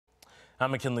I'm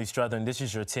McKinley Struther, and this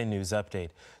is your 10 News Update.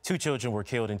 2 children were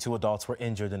killed and 2 adults were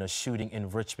injured in a shooting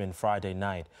in Richmond Friday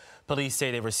night. Police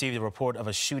say they received a report of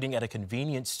a shooting at a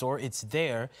convenience store. It's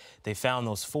there they found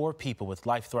those 4 people with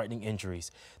life-threatening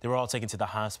injuries. They were all taken to the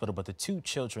hospital, but the 2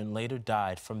 children later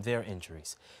died from their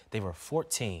injuries. They were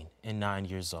 14 and 9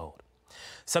 years old.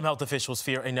 Some health officials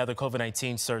fear another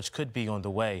COVID-19 surge could be on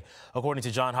the way. According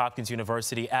to Johns Hopkins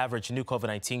University, average new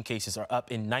COVID-19 cases are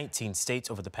up in 19 states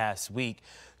over the past week.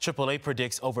 AAA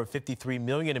predicts over 53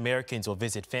 million Americans will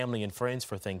visit family and friends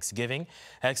for Thanksgiving.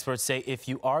 Experts say if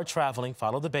you are traveling,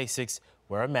 follow the basics,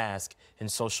 wear a mask, and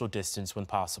social distance when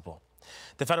possible.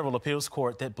 The federal appeals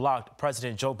court that blocked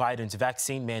President Joe Biden's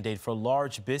vaccine mandate for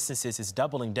large businesses is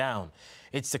doubling down.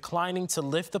 It's declining to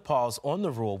lift the pause on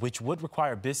the rule, which would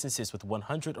require businesses with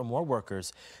 100 or more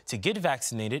workers to get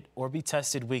vaccinated or be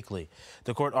tested weekly.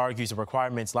 The court argues the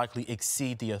requirements likely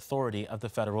exceed the authority of the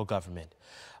federal government.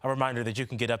 A reminder that you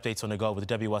can get updates on the go with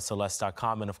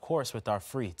WSLS.com and, of course, with our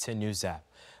free 10 News app.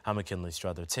 I'm McKinley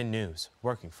Struther, 10 News,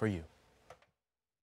 working for you.